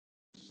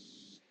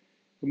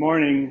Good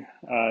morning.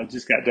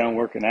 Just got done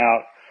working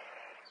out,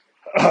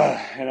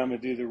 and I'm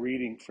going to do the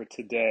reading for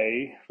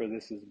today. For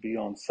this is be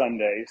on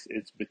Sundays.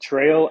 It's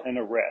Betrayal and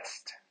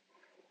Arrest.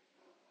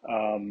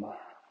 Um,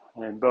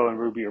 and Bo and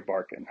Ruby are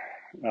barking.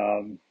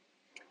 Um,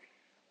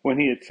 when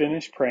he had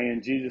finished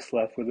praying, Jesus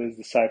left with his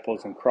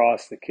disciples and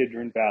crossed the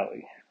Kidron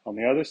Valley. On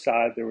the other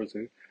side, there was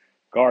a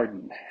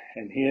garden,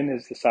 and he and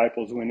his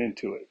disciples went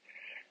into it.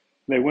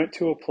 They went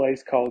to a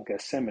place called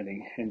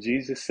Gethsemane, and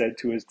Jesus said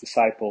to his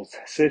disciples,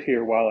 "Sit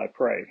here while I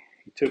pray."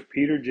 He took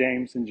Peter,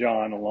 James, and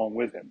John along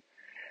with him,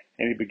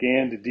 and he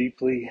began to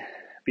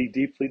be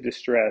deeply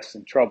distressed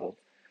and troubled.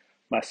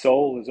 "My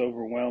soul is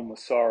overwhelmed with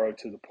sorrow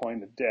to the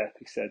point of death,"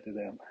 he said to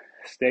them.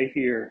 "Stay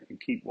here and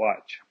keep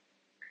watch."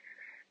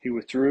 He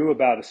withdrew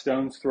about a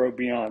stone's throw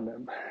beyond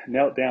them,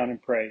 knelt down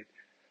and prayed,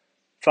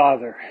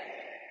 "Father,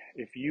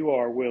 if you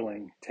are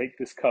willing, take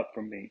this cup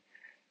from me,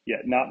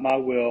 yet not my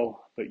will,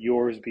 but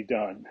yours be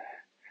done."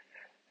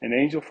 An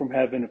angel from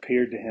heaven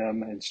appeared to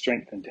him and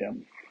strengthened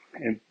him.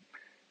 And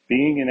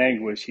being in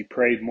anguish, he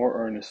prayed more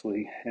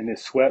earnestly, and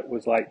his sweat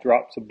was like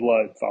drops of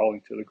blood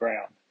falling to the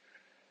ground.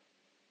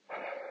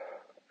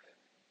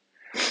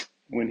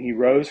 When he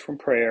rose from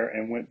prayer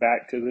and went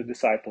back to the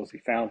disciples, he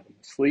found them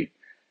asleep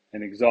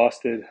and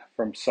exhausted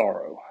from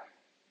sorrow.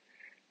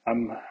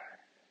 I'm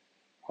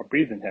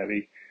breathing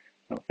heavy.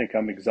 I don't think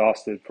I'm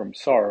exhausted from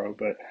sorrow,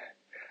 but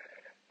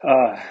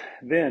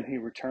then he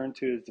returned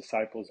to his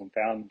disciples and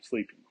found them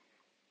sleeping.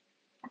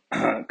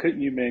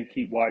 "Couldn't you men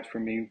keep watch for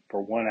me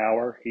for 1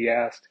 hour?" he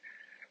asked.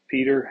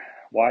 "Peter,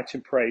 watch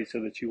and pray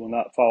so that you will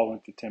not fall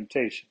into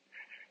temptation.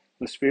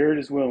 The spirit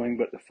is willing,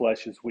 but the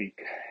flesh is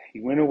weak." He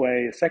went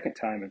away a second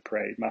time and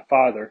prayed, "My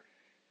Father,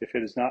 if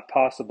it is not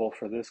possible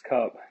for this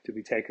cup to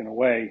be taken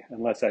away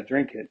unless I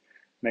drink it,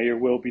 may your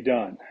will be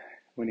done."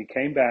 When he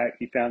came back,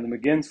 he found them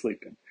again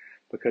sleeping,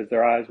 because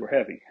their eyes were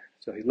heavy.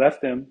 So he left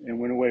them and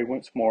went away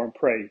once more and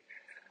prayed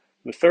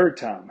the third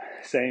time,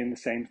 saying the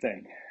same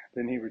thing.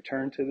 Then he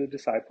returned to the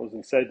disciples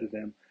and said to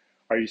them,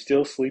 "Are you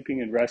still sleeping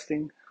and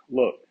resting?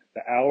 Look,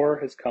 the hour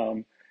has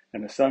come,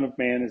 and the Son of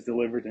Man is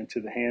delivered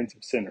into the hands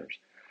of sinners.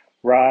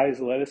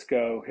 Rise, let us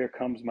go. Here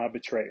comes my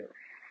betrayer."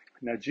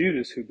 Now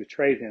Judas, who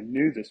betrayed him,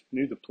 knew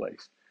the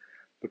place,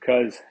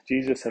 because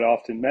Jesus had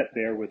often met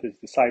there with his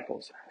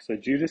disciples. So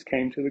Judas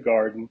came to the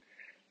garden,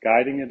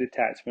 guiding a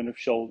detachment of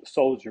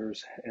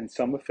soldiers and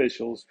some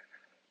officials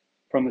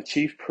from the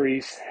chief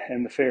priests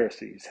and the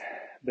Pharisees.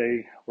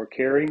 They were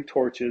carrying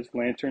torches,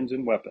 lanterns,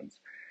 and weapons.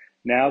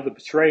 Now the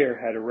betrayer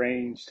had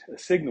arranged a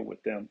signal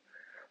with them.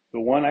 "The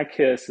one I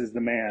kiss is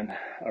the man.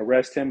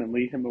 Arrest him and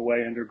lead him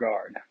away under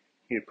guard."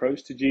 He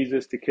approached to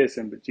Jesus to kiss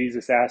him, but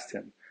Jesus asked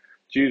him,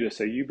 "Judas,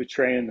 are you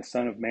betraying the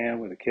Son of Man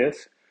with a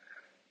kiss?"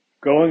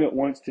 Going at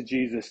once to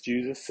Jesus,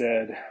 Jesus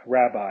said,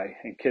 "Rabbi,"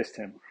 and kissed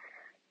him.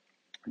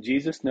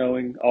 Jesus,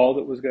 knowing all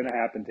that was going to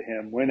happen to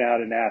him, went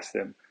out and asked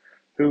them,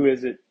 "Who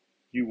is it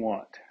you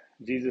want?"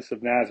 "Jesus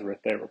of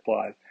Nazareth," they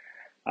replied.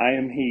 "I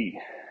am he,"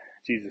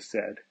 Jesus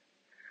said.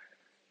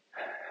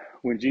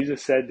 When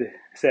Jesus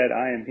said,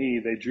 "I am he,"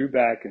 they drew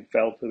back and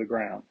fell to the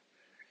ground.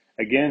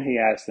 Again he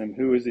asked them,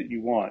 "Who is it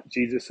you want?"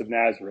 "Jesus of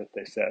Nazareth,"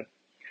 they said.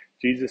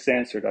 Jesus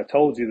answered, "I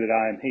told you that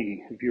I am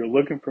he. If you are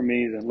looking for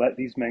me, then let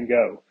these men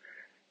go."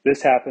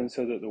 This happened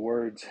so that the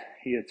words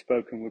he had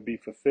spoken would be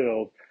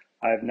fulfilled.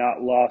 "I have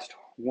not lost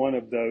one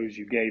of those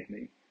you gave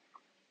me."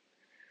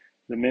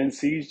 The men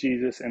seized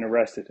Jesus and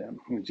arrested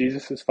him. When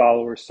Jesus'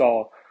 followers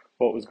saw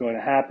what was going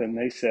to happen,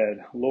 they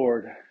said,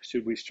 "Lord,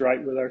 should we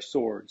strike with our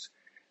swords?"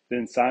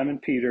 Then Simon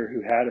Peter,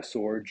 who had a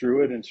sword,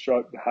 drew it and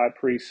struck the high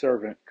priest's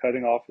servant,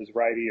 cutting off his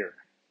right ear.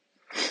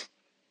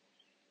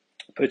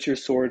 "Put your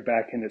sword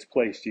back in its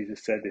place,"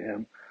 Jesus said to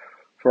him,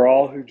 "for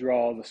all who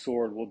draw the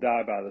sword will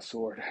die by the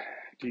sword.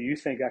 Do you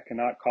think I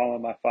cannot call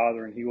on my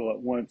Father, and he will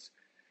at once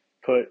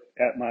put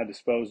at my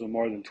disposal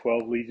more than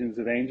 12 legions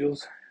of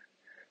angels?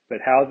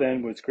 But how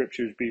then would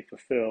scriptures be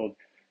fulfilled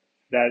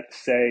that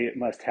say it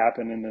must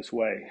happen in this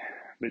way?"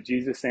 But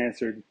Jesus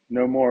answered,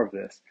 "No more of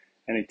this."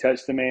 And he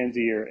touched the man's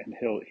ear and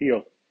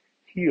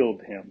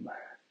healed him.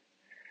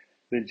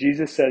 Then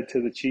Jesus said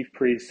to the chief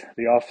priests,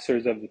 the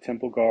officers of the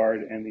temple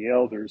guard, and the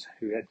elders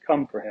who had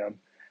come for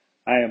him,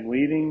 "I am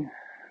leading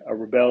a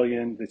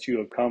rebellion that you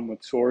have come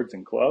with swords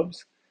and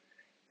clubs?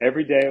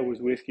 Every day I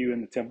was with you in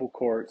the temple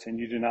courts, and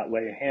you did not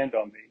lay a hand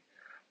on me.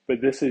 But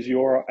this is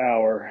your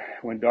hour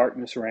when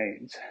darkness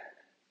reigns."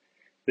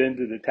 Then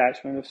the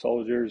detachment of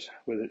soldiers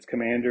with its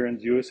commander and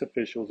Jewish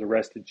officials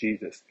arrested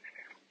Jesus.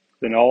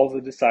 Then all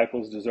the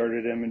disciples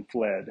deserted him and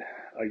fled.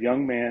 A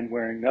young man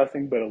wearing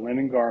nothing but a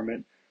linen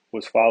garment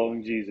was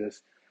following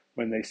Jesus.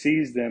 When they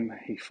seized him,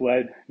 he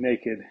fled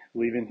naked,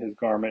 leaving his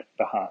garment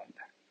behind.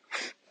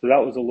 So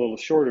that was a little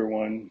shorter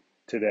one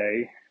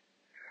today.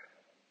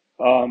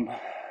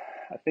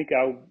 I think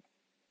I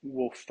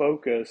will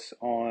focus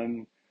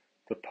on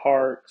the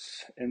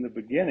parts in the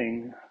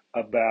beginning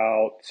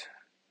about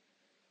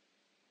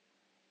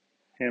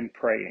him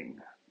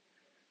praying.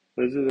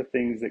 Those are the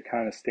things that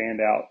kind of stand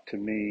out to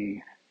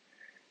me,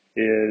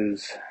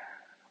 is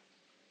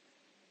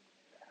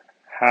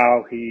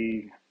how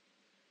he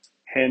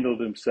handled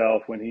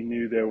himself when he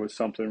knew there was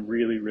something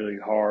really, really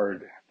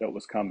hard that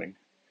was coming,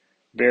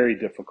 very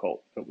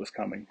difficult that was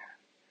coming.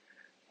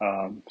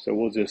 So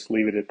we'll just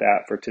leave it at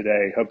that for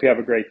today. Hope you have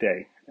a great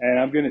day. And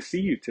I'm going to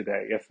see you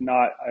today. If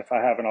not, if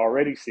I haven't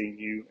already seen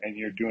you and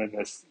you're doing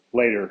this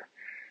later.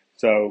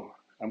 So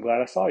I'm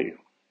glad I saw you.